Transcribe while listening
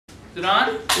Is it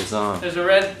on? It's on. There's a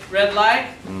red light.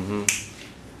 Mm-hmm.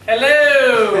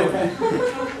 Hello!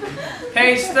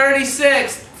 Page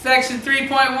 36, section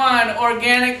 3.1,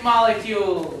 organic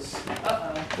molecules.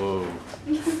 Whoa.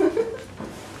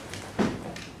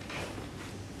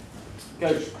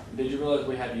 Coach, did you realize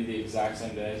we have you the exact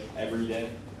same day, every day?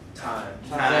 Time.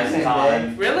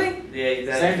 Really? Yeah,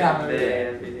 exactly. Same time every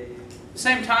every day.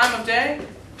 Same time of day?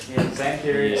 Yeah, same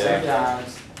period, same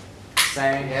times,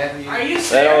 same. Are you That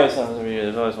serious? always happens every year.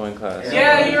 There's always one class.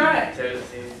 Yeah, you're right. So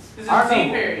This is a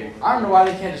team period. I don't know why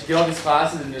they can't just get on these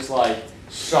classes and just like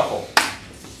shuffle.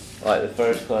 Like the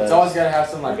first class. It's always got to have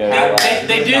some like.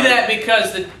 They do that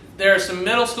because there are some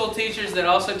middle school teachers that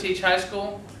also teach high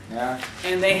school. Yeah.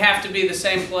 And they have to be the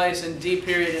same place in D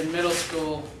period in middle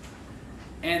school.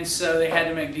 And so they had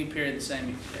to make D period the same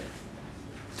each day.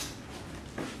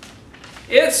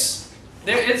 It's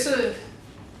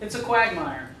a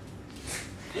quagmire.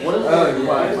 What is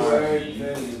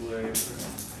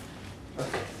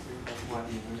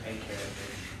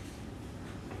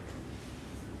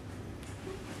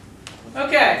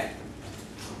Okay.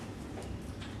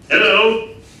 Hello.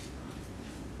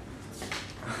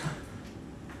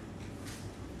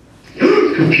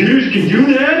 Computers can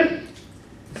do that?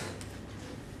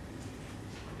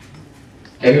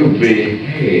 Oh,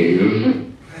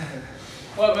 behave.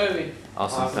 What movie?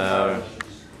 Awesome Power.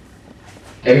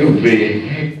 Oh,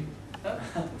 behave.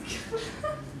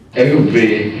 Oh,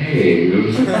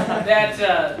 behave.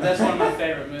 That's one of my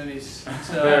favorite movies.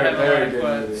 So I have a lot of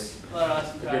quotes. A lot of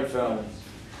awesome Good film.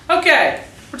 Okay,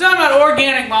 we're talking about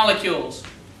organic molecules.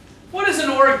 What is an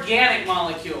organic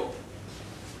molecule?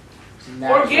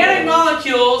 Organic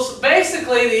molecules,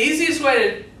 basically the easiest way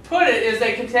to put it is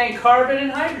they contain carbon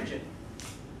and hydrogen.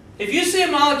 If you see a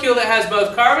molecule that has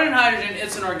both carbon and hydrogen,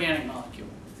 it's an organic molecule.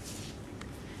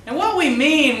 And what we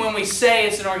mean when we say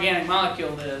it's an organic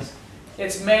molecule is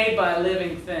it's made by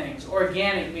living things.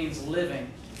 Organic means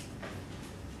living.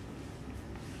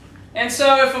 And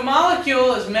so if a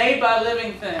molecule is made by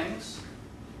living things,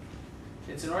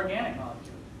 it's an organic molecule.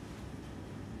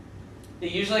 They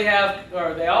usually have,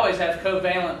 or they always have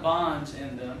covalent bonds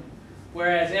in them,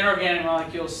 whereas inorganic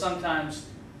molecules sometimes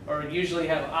or usually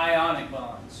have ionic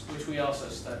bonds, which we also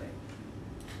study.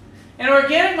 And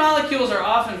organic molecules are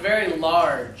often very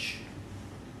large.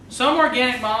 Some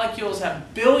organic molecules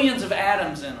have billions of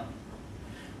atoms in them,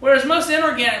 whereas most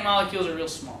inorganic molecules are real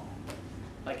small.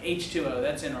 Like H2O,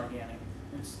 that's inorganic.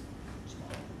 It's small.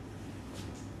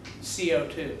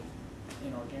 CO2,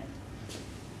 inorganic.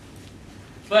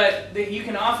 But you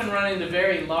can often run into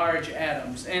very large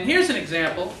atoms. And here's an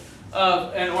example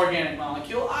of an organic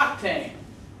molecule, octane.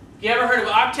 You ever heard of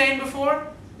octane before?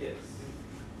 Yes.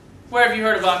 Where have you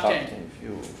heard of octane? Octane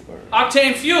fuel.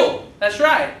 Octane fuel, that's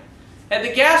right. At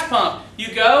the gas pump,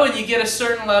 you go and you get a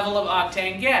certain level of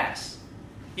octane gas.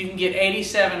 You can get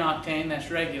 87 octane, that's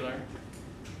regular.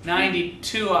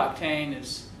 92 octane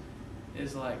is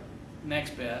like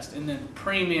next best. And then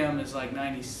premium is like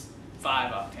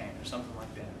 95 octane or something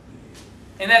like that.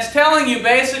 And that's telling you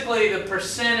basically the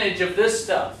percentage of this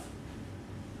stuff.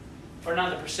 Or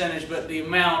not the percentage, but the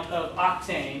amount of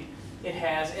octane it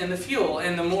has in the fuel.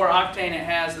 And the more octane it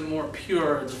has, the more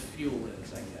pure the fuel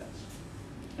is, I guess.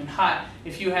 And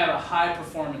if you have a high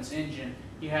performance engine,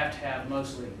 you have to have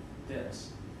mostly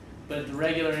this. But the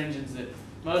regular engines that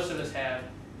most of us have,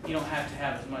 you don't have to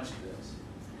have as much of this.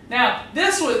 Now,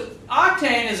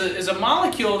 octane is a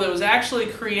molecule that was actually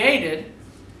created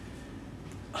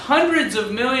hundreds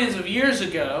of millions of years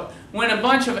ago when a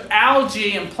bunch of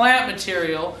algae and plant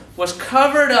material was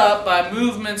covered up by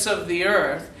movements of the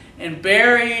earth and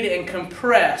buried and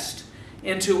compressed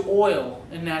into oil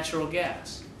and natural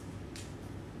gas.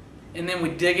 And then we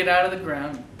dig it out of the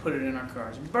ground and put it in our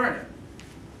cars and burn it.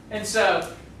 And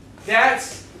so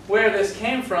that's where this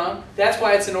came from. That's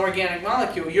why it's an organic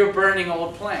molecule. You're burning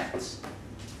old plants.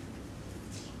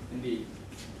 Indeed.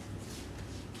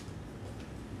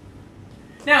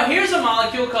 Now, here's a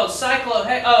molecule called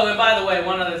cyclohexane. Oh, and by the way,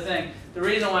 one other thing. The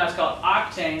reason why it's called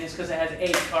octane is because it has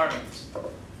 8 carbons.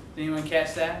 Did anyone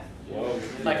catch that? Whoa.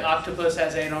 Like octopus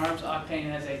has 8 arms, octane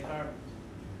has 8 carbons.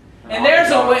 And there's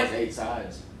a way. 8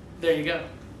 sides. There you go.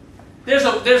 There's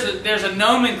a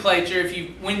nomenclature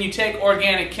when you take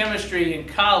organic chemistry in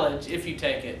college, if you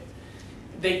take it,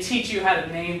 they teach you how to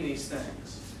name these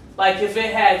things. Like if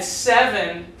it had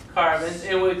 7 carbons,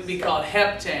 it would be called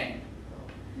heptane.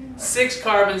 6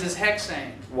 carbons is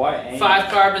hexane. Why ane?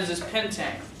 5 carbons is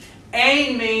pentane.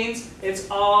 Ane means it's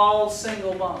all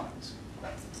single bonds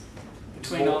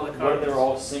between all the carbons. What if they were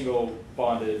all single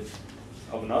bonded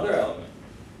of another element?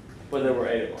 But there were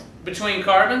 8 of them. Between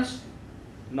carbons?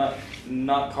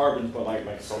 Not carbons, but like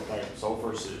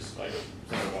sulfurs, like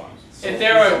single bonds.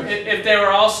 If they were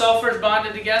all sulfurs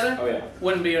bonded together, Oh yeah.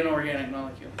 wouldn't be an organic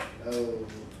molecule. Oh.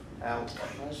 Ow.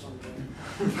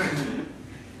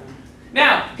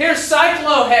 Now, here's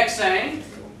cyclohexane.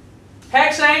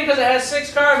 Hexane because it has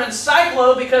 6 carbons.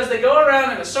 Cyclo because they go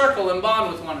around in a circle and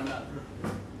bond with one another.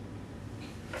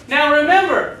 Now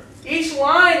remember, each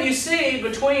line you see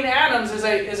between atoms is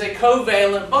a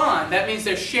covalent bond. That means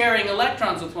they're sharing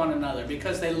electrons with one another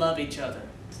because they love each other.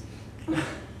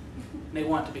 They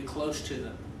want to be close to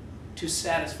them to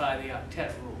satisfy the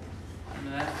octet rule.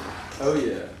 Remember that? Oh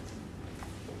yeah.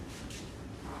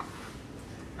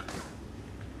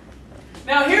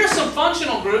 Now here are some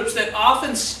functional groups that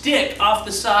often stick off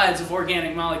the sides of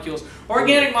organic molecules.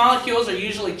 Organic molecules are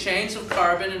usually chains of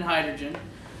carbon and hydrogen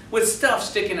with stuff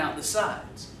sticking out the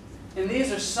sides. And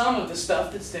these are some of the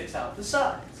stuff that sticks out the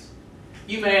sides.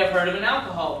 You may have heard of an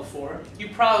alcohol before. You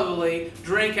probably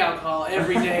drink alcohol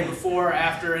every day before,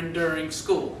 after, and during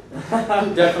school.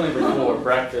 Definitely before.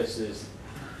 Breakfast is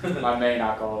my main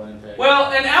alcohol intake.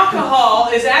 Well, an alcohol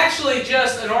is actually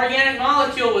just an organic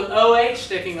molecule with OH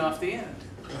sticking off the end.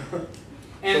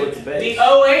 And So it's a base. the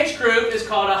OH group is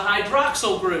called a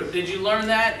hydroxyl group. Did you learn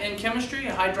that in chemistry,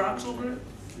 a hydroxyl group?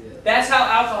 Yeah. That's how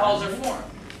alcohols are formed.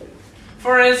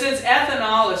 For instance,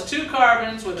 ethanol is 2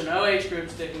 carbons with an OH group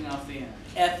sticking off the end.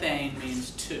 Ethane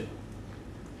means 2.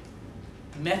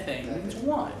 Methane means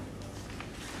 1. Have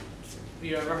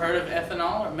you ever heard of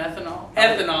ethanol or methanol?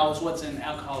 Ethanol is what's in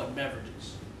alcoholic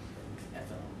beverages.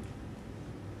 Ethanol.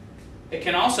 It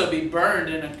can also be burned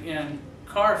in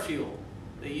car fuel.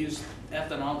 They use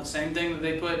ethanol, the same thing that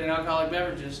they put in alcoholic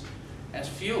beverages, as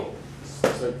fuel.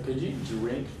 So could you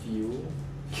drink fuel?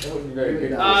 That wouldn't be very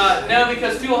good. No,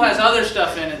 because fuel has other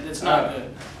stuff in it that's not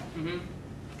good.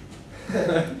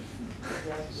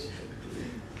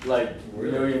 Like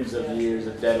millions of years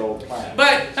of dead old plants.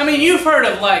 But I mean, you've heard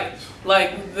of like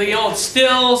the old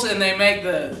stills, and they make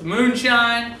the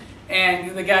moonshine,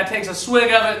 and the guy takes a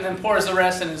swig of it and then pours the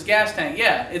rest in his gas tank.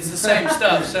 Yeah, it's the same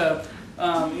stuff. So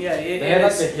yeah,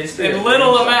 in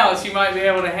little amounts you might be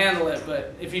able to handle it,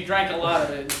 but if you drank a lot of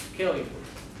it, it'd kill you.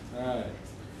 Alright.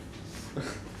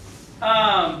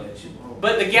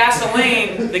 But the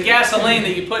gasoline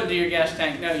that you put into your gas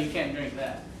tank, no, you can't drink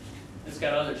that. It's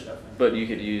got other stuff in it. But you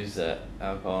could use that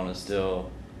alcohol and still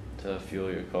to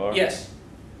fuel your car? Yes.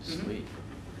 Sweet.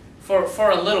 For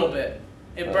a little bit.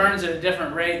 It burns at a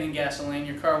different rate than gasoline.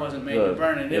 Your car wasn't made to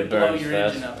burn it. It'd blow your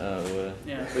engine up. Oh, it would.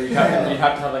 Yeah. So you'd have to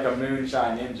have like a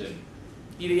moonshine engine.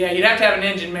 You'd have to have an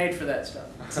engine made for that stuff.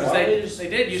 'Cause they did used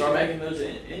to start make making those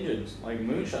engines, like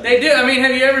moonshine. They do. I mean,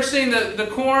 have you ever seen the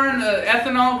corn,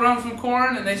 ethanol grown from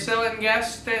corn, and they sell it in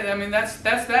gas stations? I mean, that's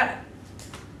that.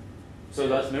 So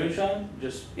that's moonshine?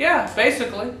 Just Yeah,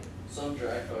 basically. Some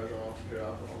drag cars are off pure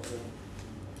alcohol too.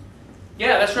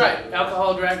 Yeah, that's right.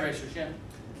 Alcohol drag racers, yeah.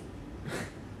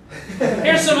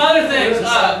 Here's some other things.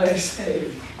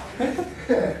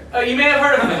 You may have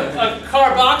heard of a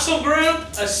carboxyl group,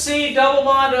 a C double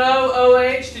bond O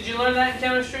OH. Did you learn that in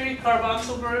chemistry?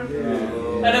 Carboxyl group?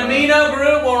 Yeah. An amino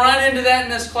group, we'll run into that in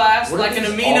this class, What are like an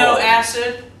these amino R's?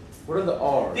 acid. what are the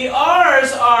R's? The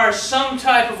R's are some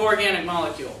type of organic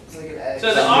molecule. It's like an egg.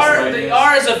 So the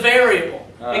R is a variable.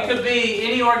 It could be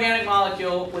any organic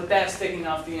molecule with that sticking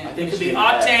off the end. It could be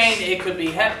octane, it could be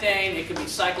heptane, it could be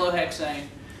cyclohexane,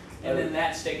 and then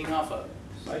that sticking off of it.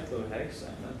 Cyclohexane.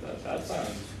 That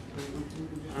sounds.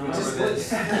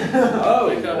 Just Oh,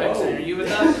 Cyclohexane, are you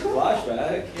with us?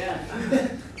 Flashback. Yeah.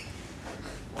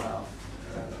 Wow.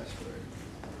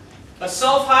 A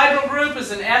sulfhydryl group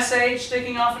is an SH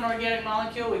sticking off an organic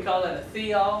molecule. We call that a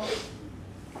thiol.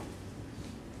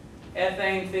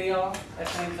 Ethane thiol,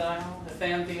 ethane thiol,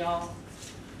 ethane thiol.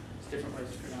 It's different ways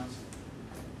to pronounce it.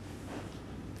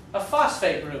 A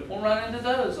phosphate group, we'll run into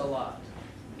those a lot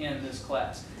in this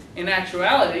class. In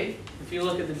actuality, if you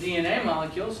look at the DNA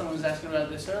molecule, someone was asking about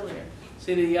this earlier.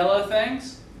 See the yellow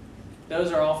things?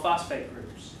 Those are all phosphate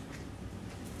groups.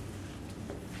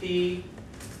 P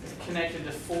connected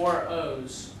to 4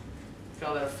 O's. We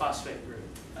call that a phosphate group.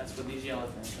 That's what these yellow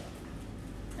things are.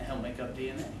 They help make up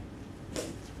DNA.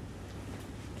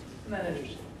 Isn't that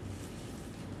interesting?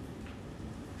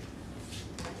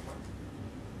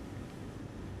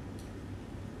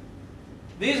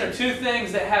 These are 2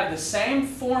 things that have the same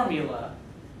formula,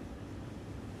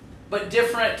 but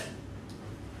different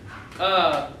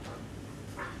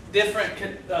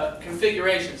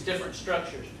configurations, different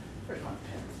structures. Where's my pen?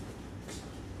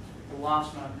 I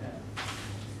lost my pen.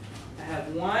 I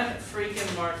have one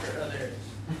freaking marker. Oh, there it is.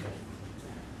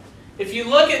 If you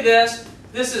look at this,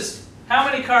 this is how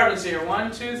many carbons here?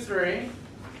 1, 2, 3.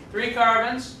 3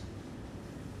 carbons,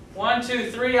 1,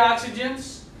 2, 3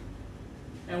 oxygens,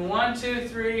 and 1, 2,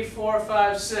 3, 4,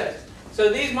 5, 6.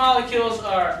 So these molecules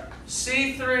are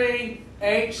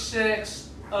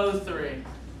C3H6O3.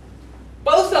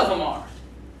 Both of them are.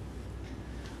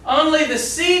 Only the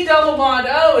C double bond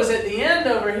O is at the end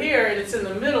over here, and it's in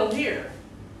the middle here.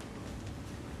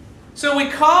 So we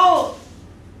call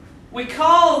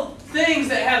things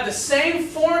that have the same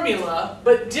formula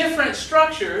but different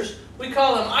structures, we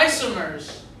call them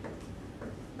isomers.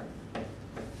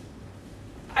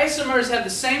 Isomers have the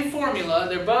same formula.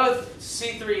 They're both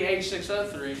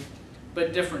C3H6O3,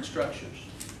 but different structures,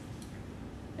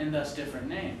 and thus different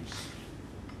names.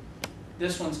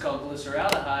 This one's called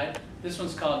glyceraldehyde. This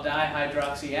one's called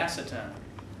dihydroxyacetone.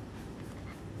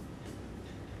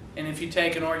 And if you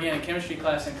take an organic chemistry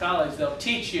class in college, they'll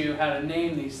teach you how to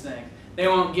name these things. They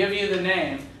won't give you the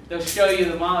name. They'll show you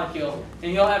the molecule,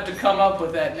 and you'll have to come up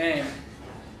with that name.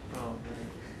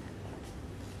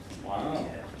 Wow.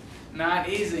 Not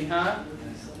easy, huh?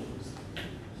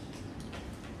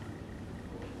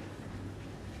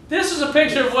 This is a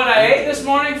picture of what I ate this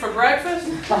morning for breakfast.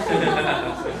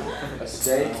 A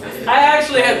steak? I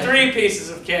actually had 3 pieces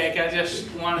of cake. I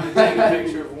just wanted to take a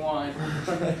picture of one.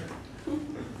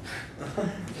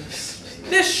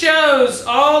 This shows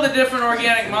all the different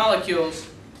organic molecules.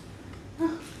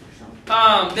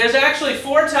 There's actually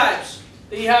 4 types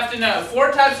that you have to know.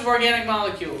 4 types of organic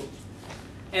molecules.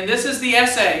 And this is the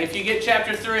essay. If you get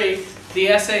chapter 3, the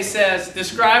essay says,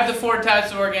 describe the 4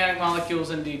 types of organic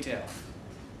molecules in detail.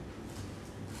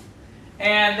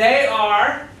 And they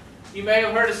are, you may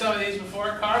have heard of some of these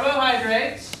before,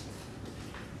 carbohydrates.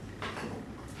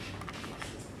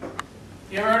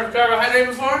 You ever heard of carbohydrate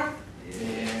before?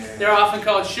 Yeah. They're often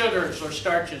called sugars or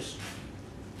starches.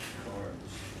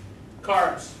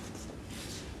 Carbs.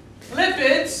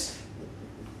 Lipids.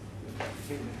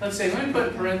 Let's see, let me put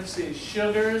in parentheses.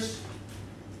 Sugars,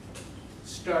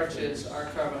 starches are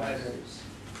carbohydrates.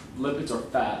 Lipids are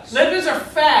fats. Lipids are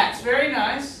fats. Very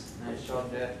nice. Nice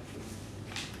job, Jack.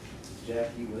 Jack,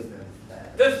 you would know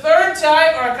that. The 3rd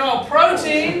type are called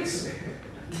proteins.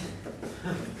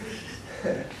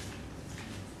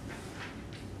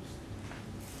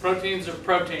 Proteins are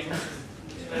proteins.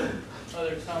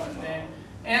 Other common name.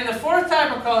 And the 4th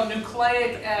type are called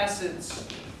nucleic acids.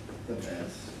 The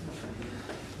best.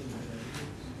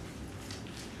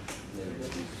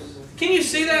 Can you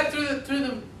see that through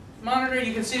the monitor?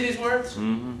 You can see these words?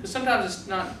 Mm-hmm. Because sometimes it's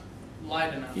not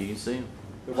light enough. You can see them.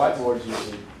 The whiteboard's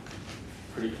usually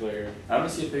pretty clear. I want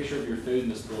to see a picture of your food in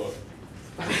this book.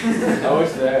 Oh,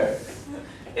 it's there.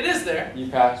 It is there. You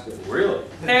passed it. Really?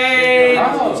 Page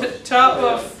Oh. top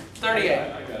of 38.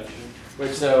 I got you.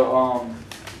 Wait, so,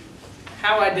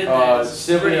 How I did that is a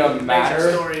Sylvia pretty Matter?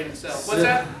 basic story in itself. What's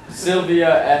that?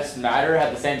 Sylvia S. Matter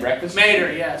had the same breakfast?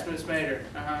 Mater, yes, Miss Mater.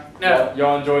 No,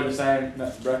 Y'all enjoyed the same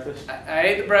breakfast? I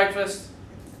ate the breakfast,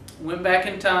 went back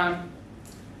in time,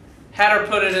 had her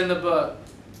put it in the book.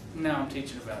 Now I'm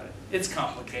teaching about it. It's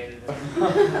complicated.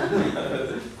 Not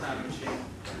a machine.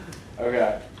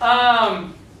 Okay.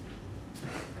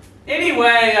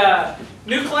 Anyway,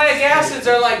 nucleic acids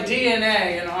are like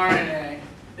DNA and RNA.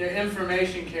 They're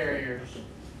information carriers.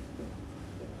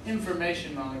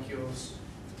 Information molecules.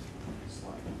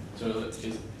 So is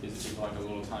it just like a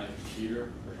little tiny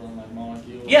computer or something like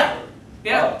molecule? Yeah. Or-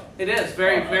 Yeah, Oh. it is.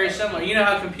 Very similar. You know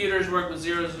how computers work with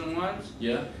zeros and ones?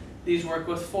 Yeah. These work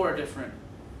with 4 different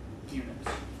units.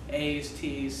 A's,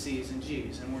 T's, C's, and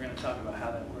G's. And we're going to talk about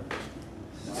how that works.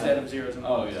 Instead of zeros and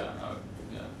Oh ones. yeah. Oh,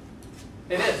 yeah.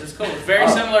 It is. It's cool. It's very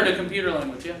similar to computer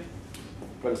language, yeah.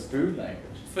 But it's food language.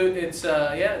 Food, it's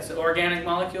an organic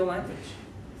molecule language.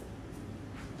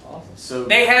 Awesome. So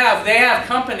They have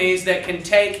companies that can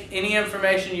take any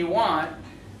information you want,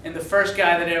 and the first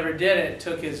guy that ever did it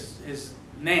took his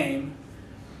name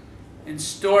and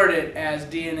stored it as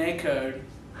DNA code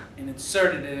and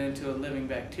inserted it into a living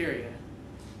bacteria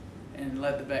and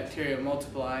let the bacteria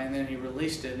multiply, and then he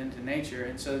released it into nature,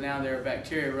 and so now there are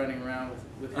bacteria running around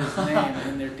with his name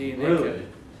in their DNA Really? code.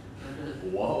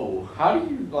 Whoa. How do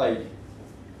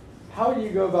you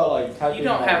go about typing? You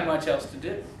don't have much else to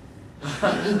do.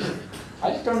 I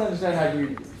just don't understand how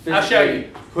you I'll show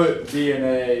physically put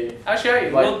DNA. I'll show you.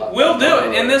 Like, We'll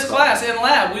do it. In this class, in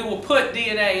lab, we will put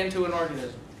DNA into an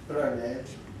organism. Put our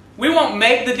names. We won't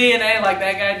make the DNA like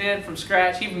that guy did from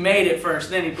scratch. He made it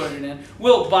first, then he put it in.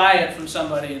 We'll buy it from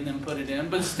somebody and then put it in.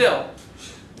 But still,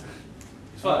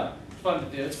 it's fun. It's fun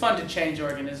to do. It's fun to change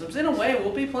organisms. In a way,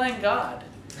 we'll be playing God.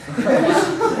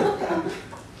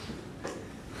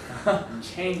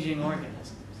 Changing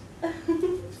organisms.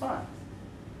 It's fun.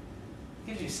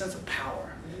 Gives you a sense of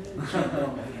power.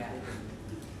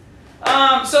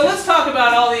 So let's talk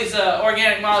about all these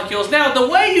organic molecules. Now, the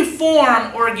way you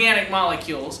form organic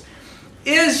molecules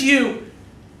is you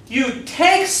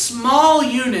take small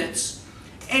units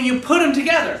and you put them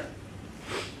together.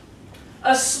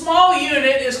 A small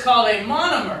unit is called a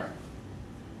monomer.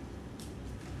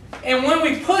 And when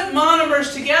we put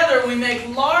monomers together, we make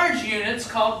large units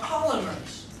called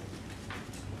polymers.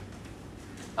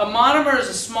 A monomer is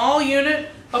a small unit,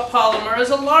 a polymer is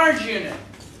a large unit.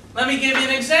 Let me give you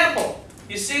an example.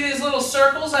 You see these little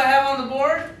circles I have on the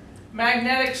board?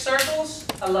 Magnetic circles.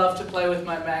 I love to play with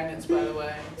my magnets, by the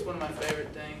way. It's one of my favorite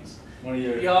things.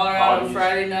 Y'all are out on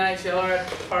Friday nights, y'all are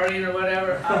partying or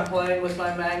whatever, I'm playing with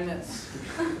my magnets.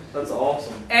 That's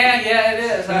awesome. And yeah, it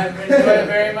is. I enjoy it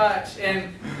very much.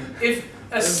 And if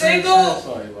a single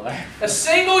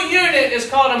unit is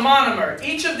called a monomer.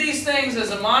 Each of these things is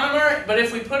a monomer, but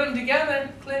if we put them together,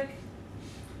 click,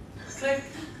 click,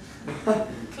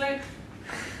 click,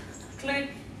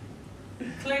 click,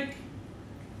 click,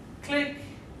 click,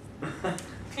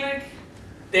 click.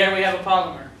 There we have a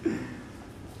polymer.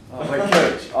 Oh, like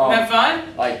Coach. Isn't that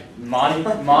fun? Like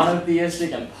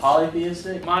monotheistic and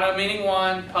polytheistic? Mono meaning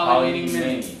one, poly meaning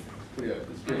many. It's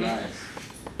pretty nice.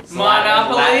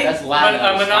 Monopoly. That's Latin.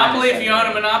 A monopoly. If you own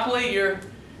a monopoly, you're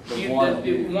one.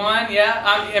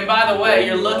 Yeah. And by the way,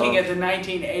 you're looking at the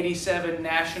 1987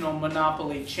 National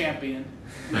Monopoly champion.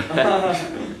 I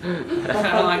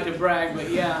don't like to brag, but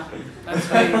yeah, that's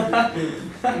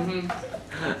me.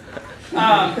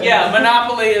 Yeah,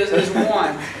 Monopoly is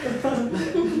one.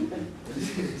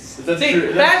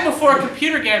 See, back before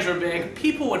computer games were big,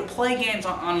 people would play games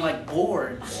on like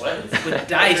boards with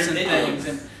dice and things.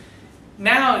 And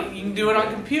now you can do it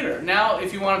on computer. Now,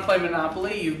 if you want to play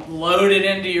Monopoly, you load it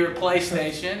into your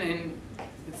PlayStation and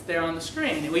it's there on the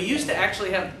screen. We used to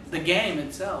actually have the game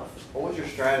itself. What was your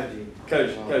strategy?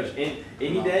 Coach,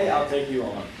 any day I'll take you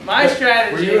on. My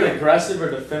strategy. Were you an aggressive or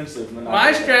defensive Monopoly?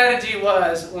 My strategy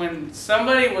was when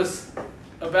somebody was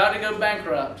about to go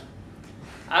bankrupt,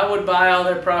 I would buy all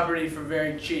their property for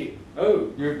very cheap.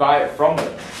 Oh, you would buy it from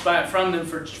them? Buy it from them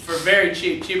for very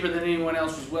cheap, cheaper than anyone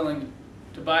else was willing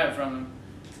to buy it from them.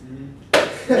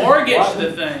 Mortgage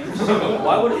the things.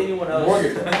 Why would anyone else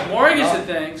mortgage the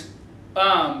things?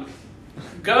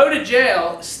 Go to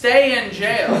jail, stay in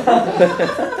jail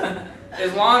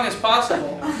as long as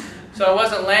possible, so I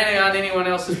wasn't landing on anyone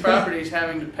else's properties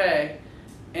having to pay.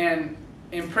 And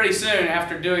pretty soon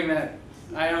after doing that,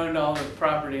 I owned all the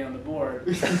property on the board.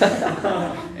 So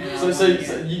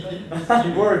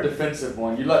you were a defensive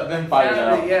one. You let them fight it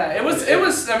out. Yeah, it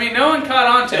was. I mean, no one caught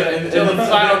on to it until the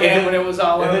final game when it was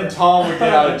all over. And then Tom would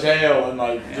get out of jail and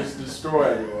like just destroy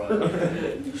everyone.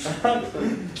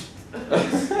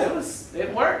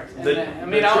 It worked. And, I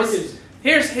mean,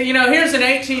 here's an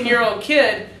 18-year-old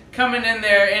kid coming in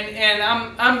there, and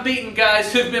I'm beating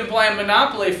guys who've been playing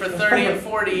Monopoly for 30 and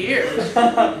 40 years.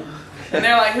 And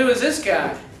they're like, who is this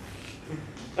guy?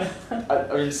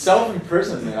 I mean,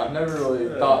 self-imprisonment. I've never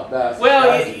really thought that.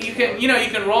 Well, you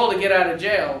can roll to get out of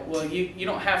jail. Well, you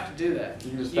don't have to do that.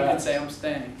 You can say I'm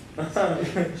staying.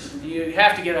 You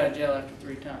have to get out of jail after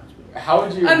 3 times. How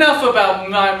would you? Enough about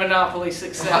my Monopoly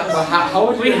success. How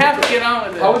would you? We have to get on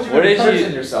with it. How would you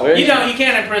imprison yourself? You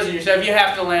can't imprison yourself. You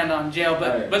have to land on jail.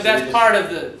 But that's part of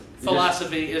the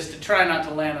philosophy is to try not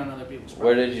to land on other people's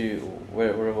property.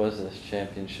 Where was this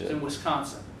championship? It's in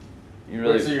Wisconsin. You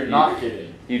really? So you're not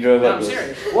kidding? You drove up. I'm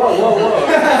serious. Whoa!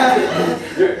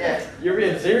 You're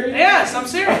being serious? Yes, I'm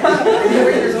serious.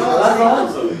 That's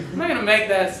awesome. I'm not gonna make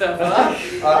that stuff up.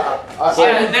 I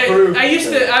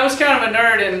was kind of a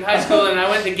nerd in high school, and I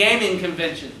went to gaming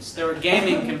conventions. There were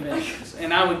gaming conventions,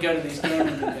 and I would go to these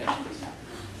gaming conventions.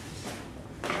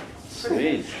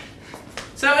 Sweet.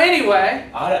 So anyway,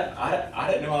 I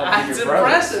didn't know how to it's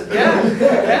impressive.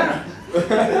 Yeah.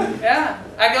 Yeah.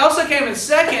 I also came in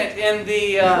second in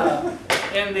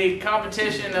the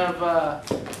competition of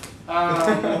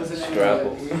what was the name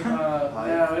Scrabble. of it?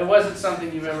 No, it wasn't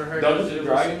something you've ever heard Dungeons of. and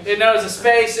Dragons? It was a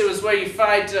space. It was where you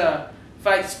fight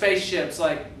spaceships.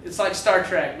 It's like Star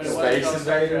Trek, but it wasn't called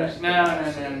Star Trek. No.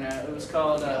 It was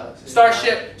called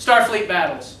Starfleet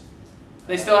Battles.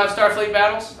 They still have Starfleet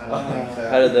Battles? I don't think so.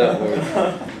 How did that work?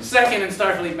 Second in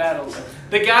Starfleet Battles.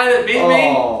 The guy that beat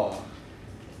me,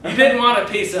 you didn't want a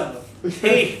piece of him.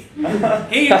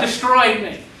 He destroyed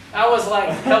me. I was like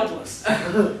helpless.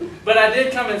 But I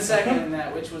did come in second in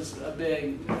that, which was a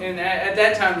big. And at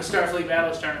that time, the Starfleet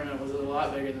Battles tournament was a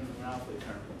lot bigger than the Monopoly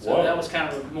tournament. So that was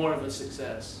kind of more of a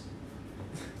success.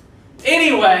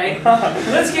 Anyway,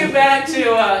 let's get back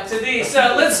to these.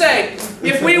 So let's say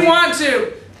if we want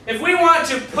to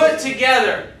put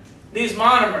together these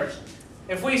monomers,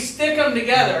 if we stick them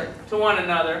together to one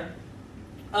another,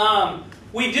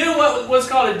 we do what's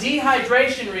called a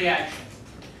dehydration reaction.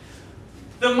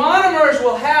 The monomers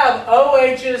will have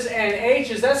OHs and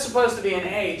Hs. That's supposed to be an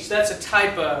H. That's a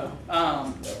typo.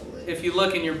 If you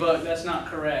look in your book, that's not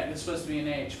correct. It's supposed to be an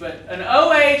H. But an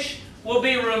OH will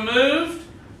be removed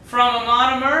from a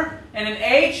monomer, and an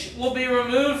H will be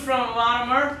removed from a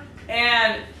monomer,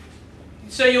 and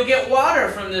so you'll get water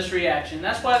from this reaction.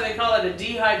 That's why they call it a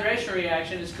dehydration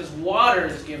reaction, is because water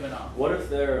is given off. What if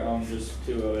they're just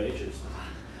two OHs?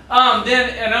 Then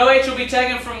an OH will be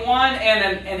taken from one,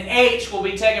 and an H will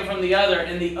be taken from the other,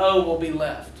 and the O will be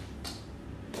left.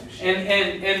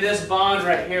 And this bond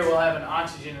right here will have an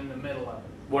oxygen in the middle of it.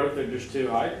 What if they're just two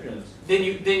hydrogens? Then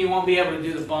you won't be able to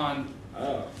do the bond.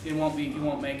 Oh. You won't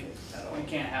make it. It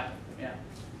can't happen. Yeah.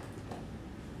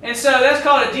 And so that's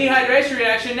called a dehydration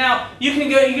reaction. Now you can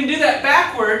do that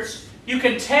backwards. You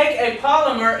can take a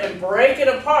polymer and break it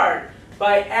apart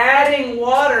by adding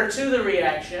water to the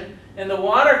reaction, and the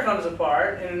water comes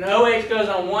apart, and an OH goes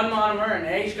on one monomer, and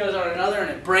an H goes on another,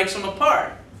 and it breaks them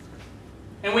apart.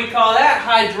 And we call that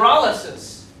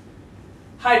hydrolysis.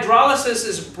 Hydrolysis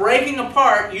is breaking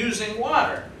apart using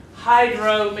water.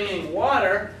 Hydro meaning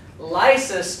water,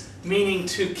 lysis meaning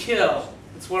to kill.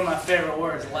 It's one of my favorite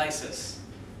words, lysis.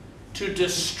 To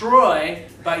destroy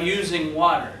by using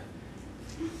water.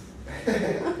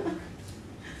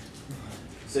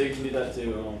 So you can do that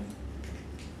to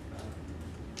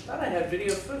I thought I had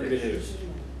video footage. videos.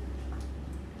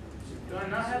 Do I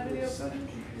not have video footage?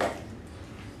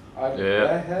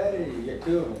 Yeah. Hey, you get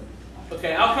two of them.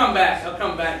 Okay, I'll come back. I'll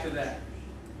come back to that.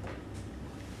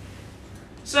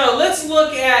 So let's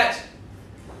look at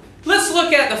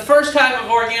the first type of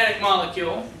organic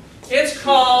molecule. It's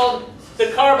called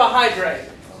the carbohydrate.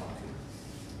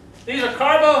 These are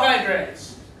carbohydrates.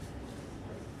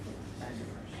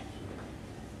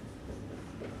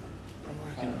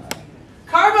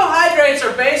 Carbohydrates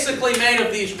are basically made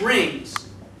of these rings.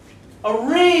 A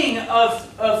ring of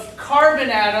carbon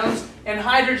atoms and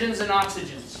hydrogens and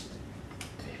oxygens.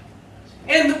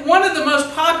 And one of the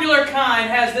most popular kind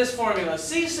has this formula,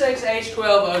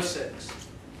 C6H12O6.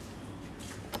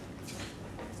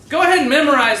 Go ahead and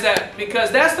memorize that,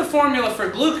 because that's the formula for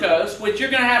glucose, which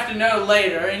you're going to have to know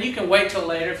later, and you can wait till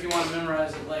later if you want to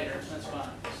memorize it later. That's fine.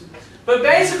 But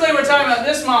basically we're talking about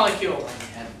this molecule.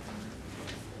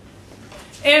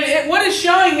 And what it's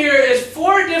showing here is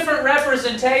 4 different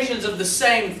representations of the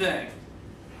same thing.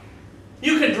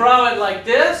 You can draw it like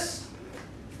this.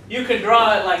 You can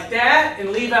draw it like that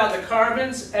and leave out the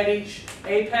carbons at each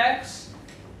apex.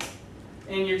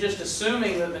 And you're just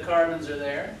assuming that the carbons are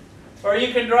there. Or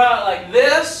you can draw it like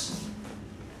this.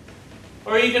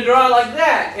 Or you can draw it like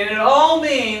that. And it all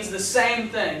means the same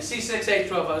thing.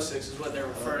 C6H12O6 is what they're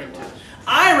referring to.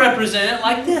 I represent it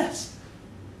like this.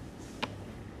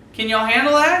 Can y'all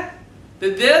handle that?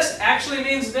 That this actually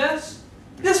means this?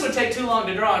 This would take too long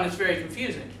to draw and it's very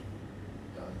confusing.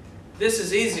 This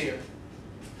is easier.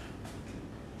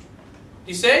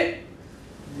 You see?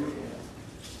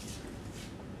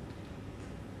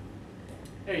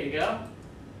 There you go.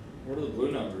 What are the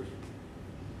blue numbers?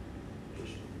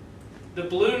 The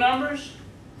blue numbers?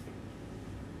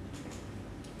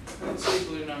 Let's see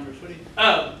blue numbers. What do you?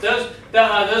 Oh,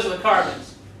 those are the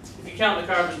carbons. If you count the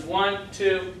carbons, 1,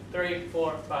 2, 3,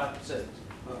 4, 5, 6.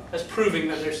 That's proving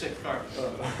that there's 6 carbons.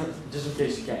 Just in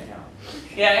case you can't count.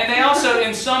 Yeah, and they also,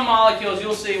 in some molecules,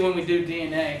 you'll see when we do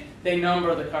DNA, they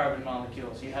number the carbon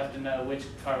molecules. You have to know which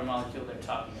carbon molecule they're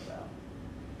talking about.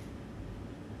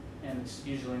 And it's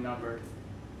usually numbered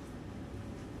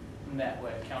in that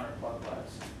way,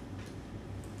 counterclockwise.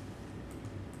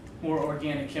 More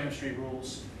organic chemistry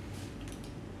rules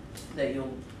that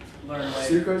you'll learn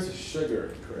later. Sucrose is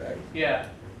sugar, correct? Yeah.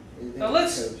 Anything Now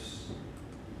lactose?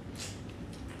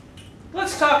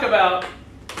 let's talk about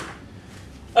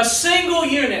a single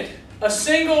unit, a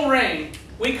single ring.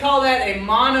 We call that a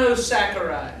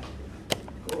monosaccharide.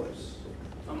 Of course.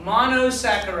 A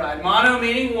monosaccharide. Mono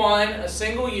meaning one, a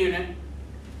single unit.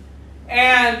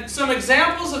 And some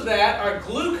examples of that are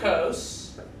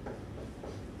glucose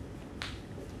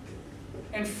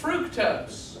and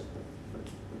fructose.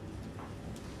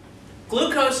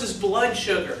 Glucose is blood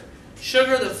sugar,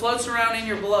 sugar that floats around in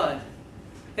your blood.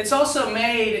 It's also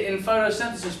made in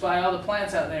photosynthesis by all the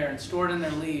plants out there and stored in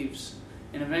their leaves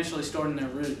and eventually stored in their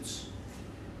roots.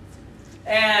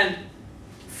 And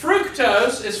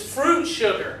fructose is fruit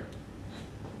sugar.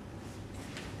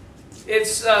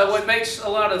 It's what makes a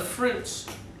lot of fruits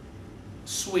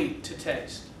sweet to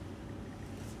taste.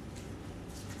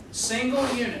 Single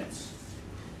units.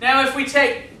 Now if we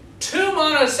take 2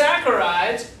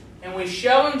 monosaccharides and we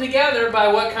show them together by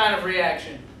what kind of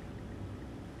reaction?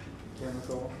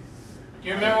 Chemical.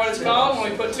 You remember what it's called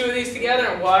when we put two of these together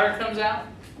and water comes out?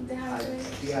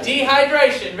 Dehydration.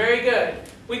 Dehydration. Very good.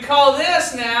 We call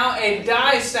this now a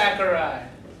disaccharide.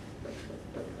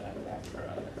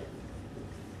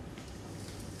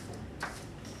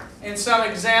 And some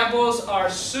examples are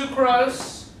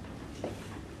sucrose,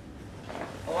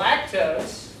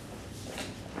 lactose,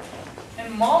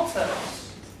 and maltose.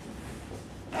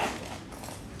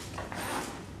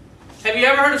 Have you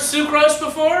ever heard of sucrose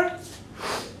before?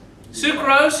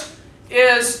 Sucrose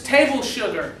is table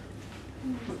sugar.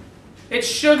 It's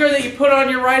sugar that you put on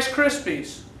your Rice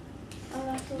Krispies.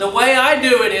 The way I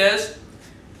do it is,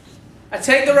 I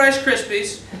take the Rice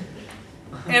Krispies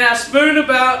and I spoon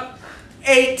about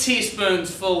 8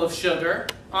 teaspoons full of sugar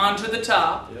onto the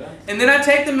top. Yeah. And then I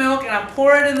take the milk and I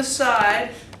pour it in the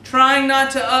side, trying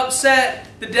not to upset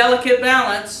the delicate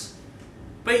balance.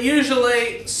 But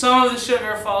usually some of the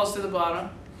sugar falls to the bottom.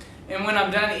 And when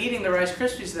I'm done eating the Rice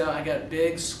Krispies though, I got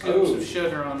big scoops of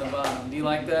sugar on the bottom. Do you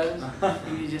like those?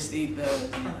 You just eat those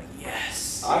and you're like,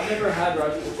 yes. I've never had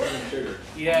Rice Krispies with sugar.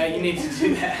 Yeah, you need to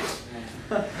do that.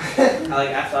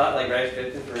 I thought like Rice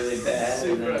Krispies were really bad,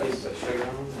 and then Sucrose. people put sugar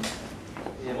on them.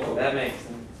 Yeah, that makes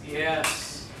sense.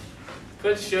 Yes.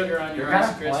 Put sugar on your They're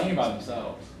Rice kind of playing by Krispies.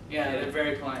 themselves. Yeah, they're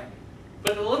very plain.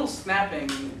 But a little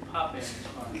snapping and popping is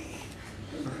fun.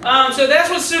 So that's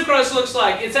what sucrose looks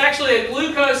like. It's actually a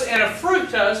glucose and a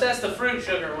fructose. That's the fruit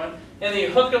sugar one. And then you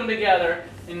hook them together,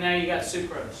 and now you got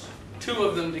sucrose. Two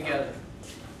of them together.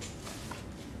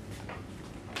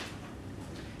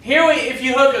 Here, if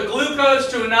you hook a glucose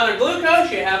to another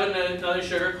glucose, you have another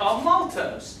sugar called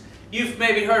maltose. You've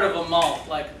maybe heard of a malt,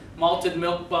 like malted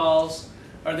milk balls,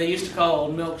 or they used to call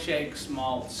old milkshakes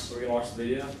malts. So we're gonna watch the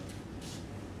video.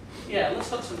 Yeah, let's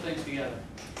hook some things together.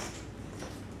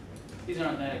 These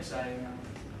aren't that exciting. I don't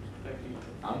expect you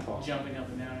I'm fine. jumping up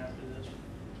and down after this.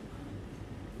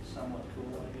 Somewhat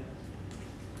cool, I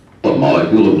guess. A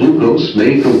molecule of glucose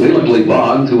may covalently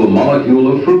bond to a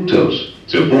molecule of fructose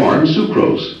to form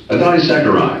sucrose, a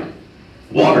disaccharide.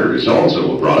 Water is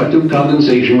also a product of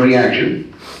condensation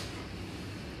reaction.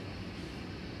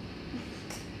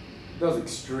 That was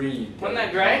extreme. Wasn't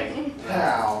that great?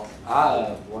 Wow.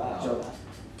 Wow.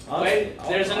 Wait,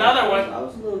 there's another one. I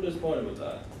was a little disappointed with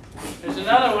that. There's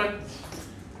another one.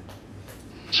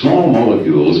 Small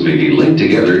molecules may be linked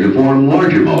together to form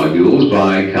larger molecules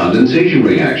by condensation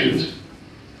reactions.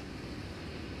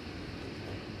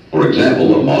 For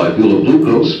example, a molecule of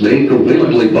glucose may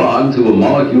covalently bond to a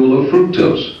molecule of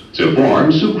fructose to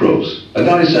form sucrose, a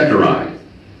disaccharide.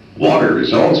 Water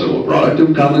is also a product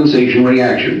of condensation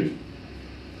reaction.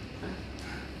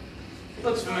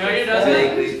 Looks familiar, doesn't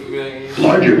it?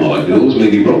 Larger molecules may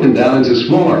be broken down into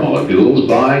smaller molecules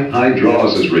by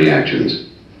hydrolysis reactions.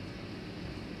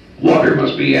 Water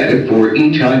must be added for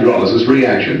each hydrolysis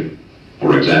reaction.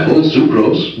 For example,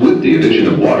 sucrose, with the addition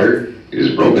of water,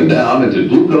 is broken down into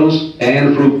glucose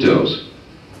and fructose.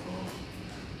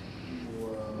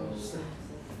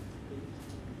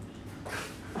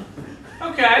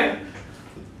 Okay.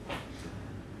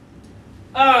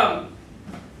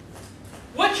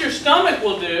 What your stomach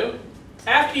will do,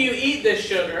 after you eat this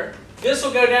sugar, this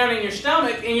will go down in your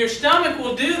stomach, and your stomach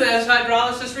will do those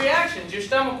hydrolysis reactions. Your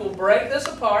stomach will break this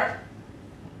apart,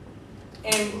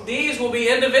 and these will be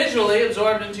individually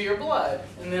absorbed into your blood,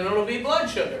 and then it'll be blood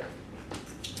sugar.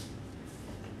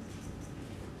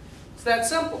 It's that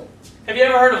simple. Have you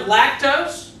ever heard of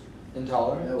lactose?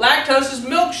 Intolerant? Lactose is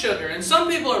milk sugar, and some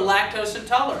people are lactose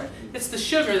intolerant. It's the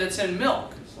sugar that's in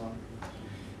milk.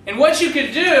 And what you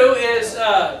could do is,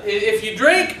 if you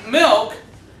drink milk,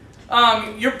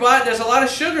 your body, there's a lot of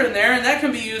sugar in there, and that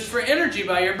can be used for energy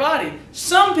by your body.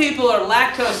 Some people are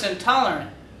lactose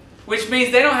intolerant, which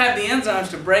means they don't have the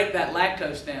enzymes to break that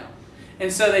lactose down.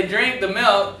 And so they drink the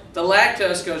milk, the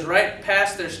lactose goes right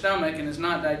past their stomach and is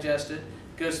not digested,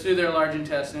 goes through their large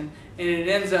intestine, and it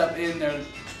ends up in their...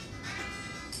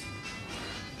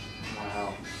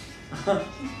 Wow.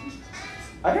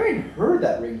 I've never even heard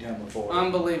that ringtone before.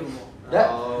 Unbelievable.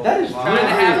 That is I'm trying to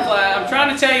have class. I'm trying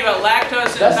to tell you about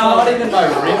lactose That's not intolerance. even my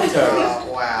ringtone.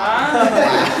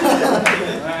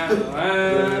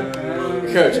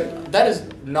 Wow. Coach, that is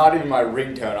not even my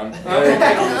ringtone. I'm very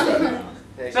confused right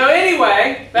now. So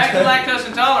anyway, back to lactose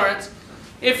intolerance.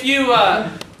 If you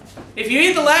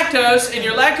eat the lactose and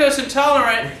you're lactose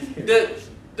intolerant,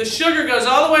 the sugar goes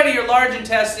all the way to your large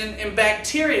intestine, and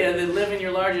bacteria that live in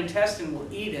your large intestine will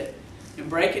eat it and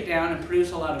break it down and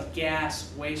produce a lot of gas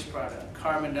waste product,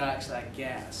 carbon dioxide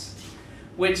gas,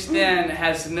 which then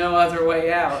has no other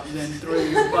way out than through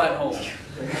your butthole.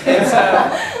 And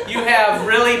so you have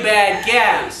really bad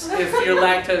gas if you're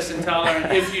lactose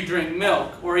intolerant, if you drink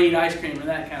milk or eat ice cream or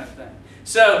that kind of thing.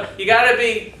 So you gotta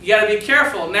be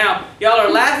careful. Now, y'all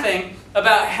are laughing.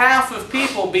 About half of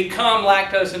people become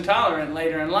lactose intolerant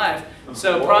later in life.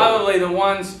 So probably the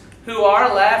ones who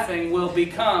are laughing will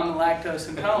become lactose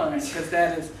intolerant, because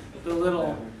that is the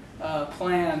little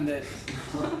plan that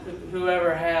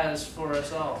whoever has for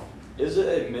us all. Is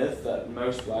it a myth that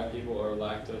most black people are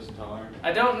lactose intolerant?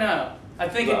 I don't know. I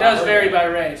think it does vary by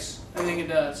race. I think it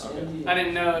does. Okay. I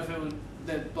didn't know if it was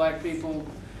that black people.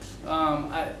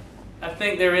 I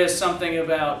think there is something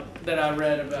about that I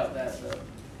read about that though.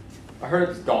 I heard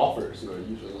it's golfers who are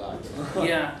usually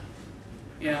lactose.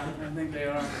 Yeah, I think they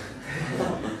are.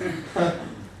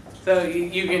 So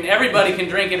you can, everybody can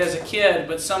drink it as a kid,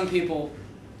 but some people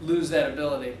lose that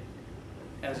ability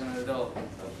as an adult.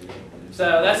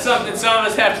 So that's something some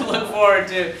of us have to look forward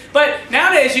to. But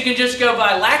nowadays you can just go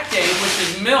buy lactate, which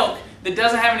is milk that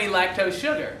doesn't have any lactose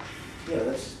sugar. Yeah,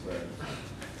 that's right.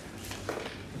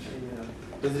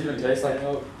 Does it even taste like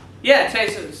milk? Yeah, it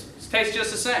tastes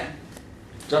just the same.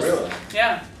 Really?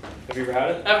 Yeah, Have you ever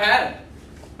had it? I've had it.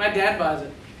 My dad buys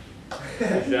it.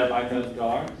 Is your dad lactose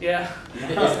intolerant? Yeah.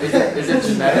 Is it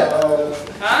genetic?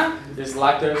 Huh? Is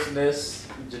lactose-ness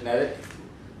genetic?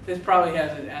 It probably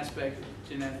has an aspect of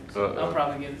genetics. I'll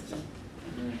probably get it too.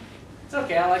 It's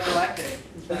okay, I like the lactate.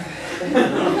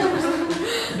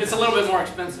 It's a little bit more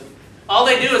expensive. All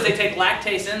they do is they take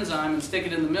lactase enzyme and stick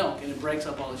it in the milk, and it breaks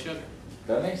up all the sugar.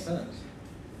 That makes sense.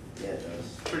 Yeah, it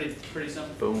does. Pretty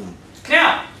simple. Boom.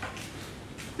 Now,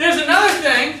 there's another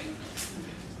thing.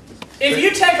 If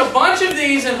you take a bunch of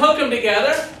these and hook them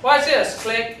together, watch this.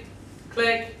 Click,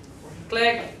 click,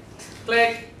 click,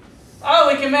 click. Oh,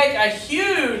 we can make a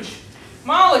huge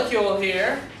molecule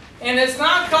here. And it's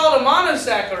not called a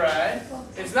monosaccharide.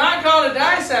 It's not called a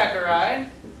disaccharide.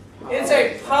 It's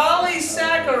a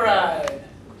polysaccharide.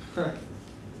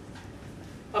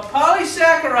 A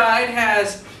polysaccharide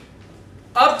has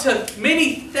up to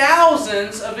many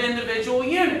thousands of individual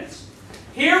units.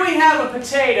 Here we have a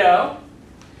potato,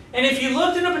 and if you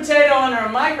looked at a potato under a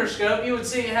microscope, you would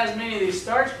see it has many of these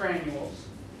starch granules.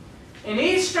 And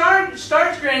each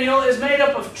starch granule is made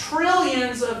up of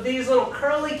trillions of these little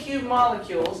curly cube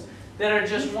molecules that are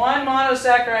just one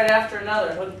monosaccharide after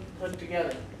another hooked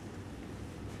together.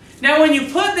 Now when you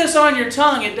put this on your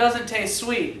tongue, it doesn't taste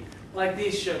sweet like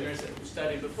these sugars that we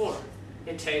studied before.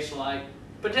 It tastes like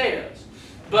potatoes.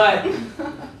 But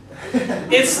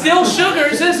it's still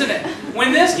sugars, isn't it?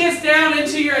 When this gets down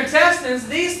into your intestines,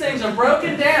 these things are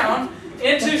broken down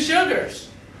into sugars.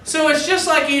 So it's just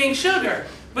like eating sugar.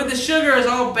 But the sugar is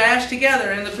all bashed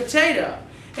together in the potato.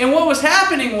 And what was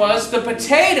happening was the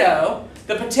potato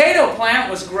plant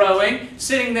was growing,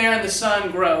 sitting there in the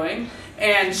sun growing,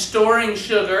 and storing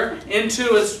sugar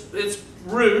into its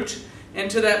root,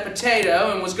 into that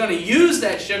potato, and was going to use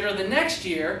that sugar the next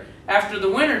year after the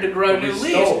winter to grow new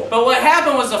leaves. But what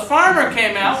happened was the farmer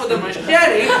came out with a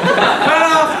machete, cut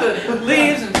off the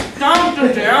leaves and stomped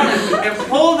them down and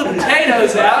pulled the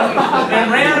potatoes out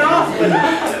and ran off with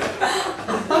them.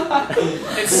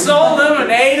 And sold them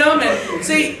and ate them. And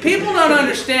see, people don't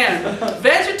understand.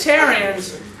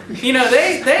 Vegetarians, you know,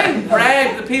 they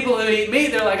brag the people who eat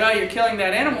meat. They're like, oh, you're killing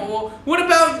that animal. Well, what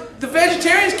about the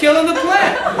vegetarians killing the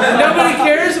plant? Nobody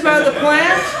cares about the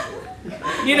plant.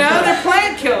 You know, they're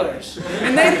plant killers.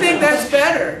 And they think that's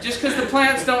better, just because the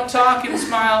plants don't talk and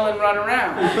smile and run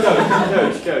around.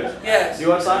 Coach. Yes. Do you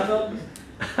watch Seinfeld?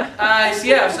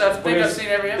 Yes, I think I've seen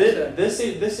every episode. This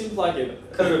seems like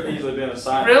it could have easily been a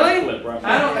Seinfeld Really? clip right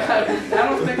I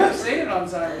don't think I've seen it on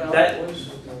Seinfeld.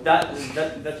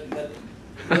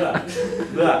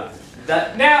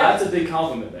 That's a big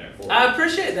compliment there for you. I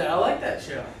appreciate that. I like that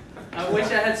show. I wish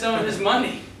I had some of his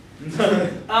money.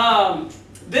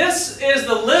 This is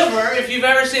the liver. If you've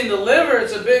ever seen the liver,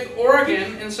 it's a big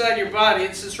organ inside your body.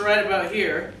 It sits right about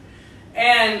here.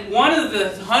 And one of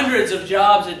the hundreds of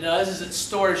jobs it does is it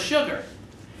stores sugar.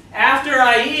 After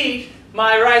I eat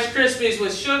my Rice Krispies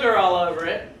with sugar all over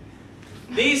it,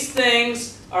 these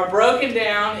things are broken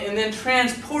down and then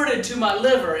transported to my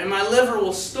liver. And my liver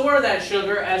will store that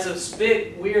sugar as a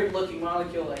big, weird-looking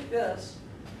molecule like this.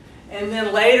 And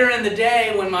then later in the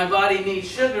day, when my body needs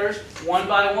sugars, one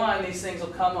by one, these things will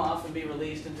come off and be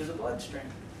released into the bloodstream.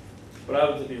 What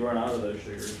happens if you run out of those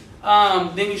sugars?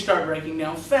 Then you start breaking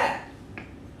down fat.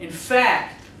 And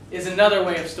fat is another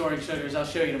way of storing sugars. I'll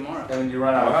show you tomorrow. And when you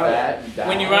run out of fat, you die.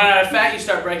 When you run out of fat, you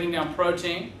start breaking down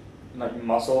protein, Like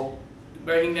muscle.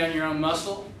 breaking down your own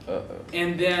muscle.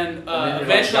 And then you're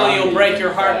eventually like you'll break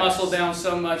your heart fats. muscle down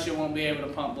so much it won't be able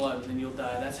to pump blood, and then you'll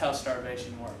die. That's how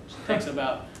starvation works. It takes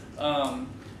about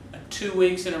 2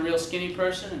 weeks in a real skinny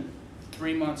person and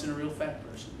 3 months in a real fat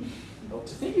person.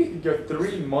 To think you could go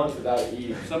 3 months without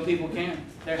eating. Some people can.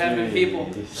 There have been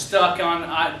people stuck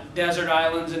on desert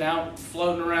islands and out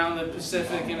floating around the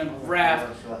Pacific in a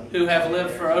raft who have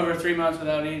lived for over 3 months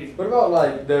without eating. What about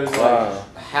like those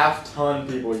like half-ton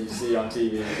people you see on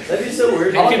TV? That'd be so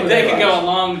weird. They could go a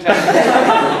long time.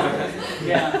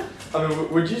 Yeah. I mean,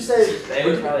 would you say?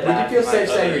 Would you feel safe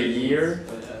saying a year?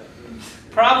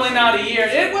 Probably not a year.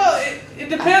 It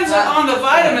depends on the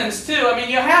vitamins too. I mean,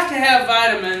 you have to have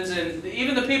vitamins, and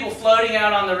even the people floating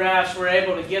out on the rafts were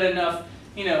able to get enough,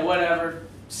 you know, whatever,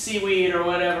 seaweed or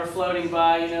whatever floating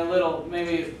by, you know, little,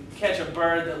 maybe catch a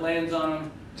bird that lands on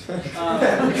them.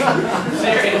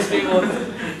 Serious people,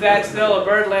 that still a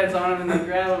bird lands on them and they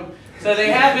grab them. So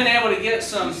they have been able to get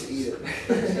some. Just eat it.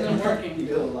 It's working. You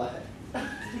do a lot.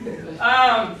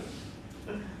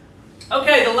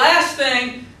 Okay, the last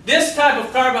thing. This type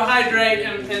of carbohydrate,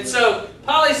 and so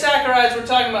polysaccharides, we're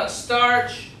talking about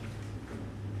starch,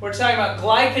 we're talking about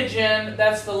glycogen,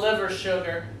 that's the liver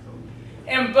sugar,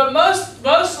 but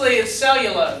mostly it's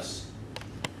cellulose.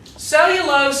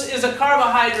 Cellulose is a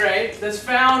carbohydrate that's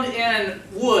found in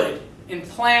wood, in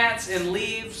plants, in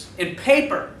leaves, in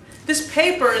paper. This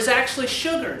paper is actually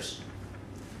sugars.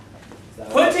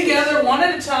 Put together one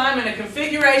at a time in a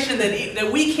configuration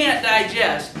that we can't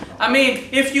digest. I mean,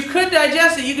 if you could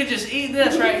digest it, you could just eat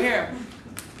this right here.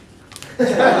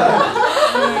 Oh,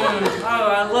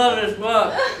 I love this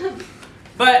book.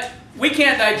 But we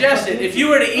can't digest it. If you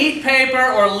were to eat paper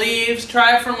or leaves,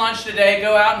 try it for lunch today,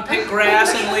 go out and pick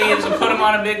grass and leaves and put them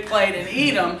on a big plate and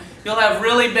eat them, you'll have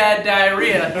really bad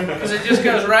diarrhea because it just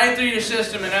goes right through your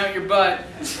system and out your butt,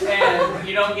 and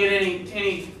you don't get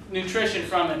any nutrition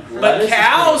from it. But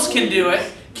cows can do it.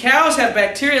 Cows have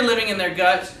bacteria living in their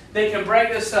guts. They can break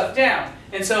this stuff down.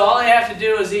 And so all they have to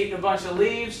do is eat a bunch of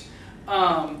leaves.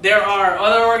 There are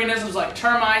other organisms like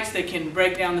termites that can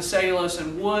break down the cellulose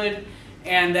in wood,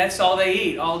 and that's all they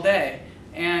eat all day.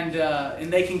 And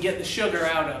they can get the sugar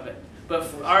out of it. But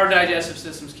our digestive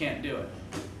systems can't do it.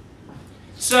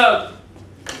 So,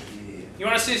 you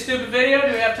want to see a stupid video?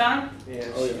 Do we have time? Yeah.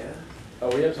 Oh, yeah. Oh,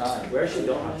 we have time. We actually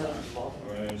don't have that.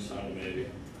 Maybe.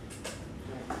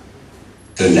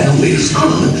 And now, ladies and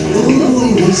gentlemen, the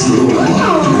lovely Miss Laura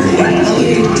and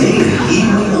elegant Dave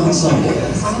Evening Ensemble.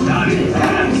 Not even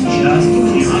that,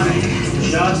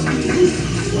 just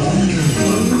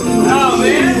Oh,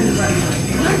 man!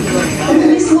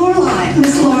 Miss Lorelai,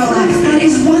 that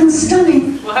is one stunning.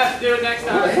 We'll have to do it next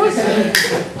time.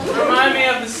 Remind me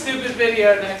of the stupid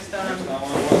video next time.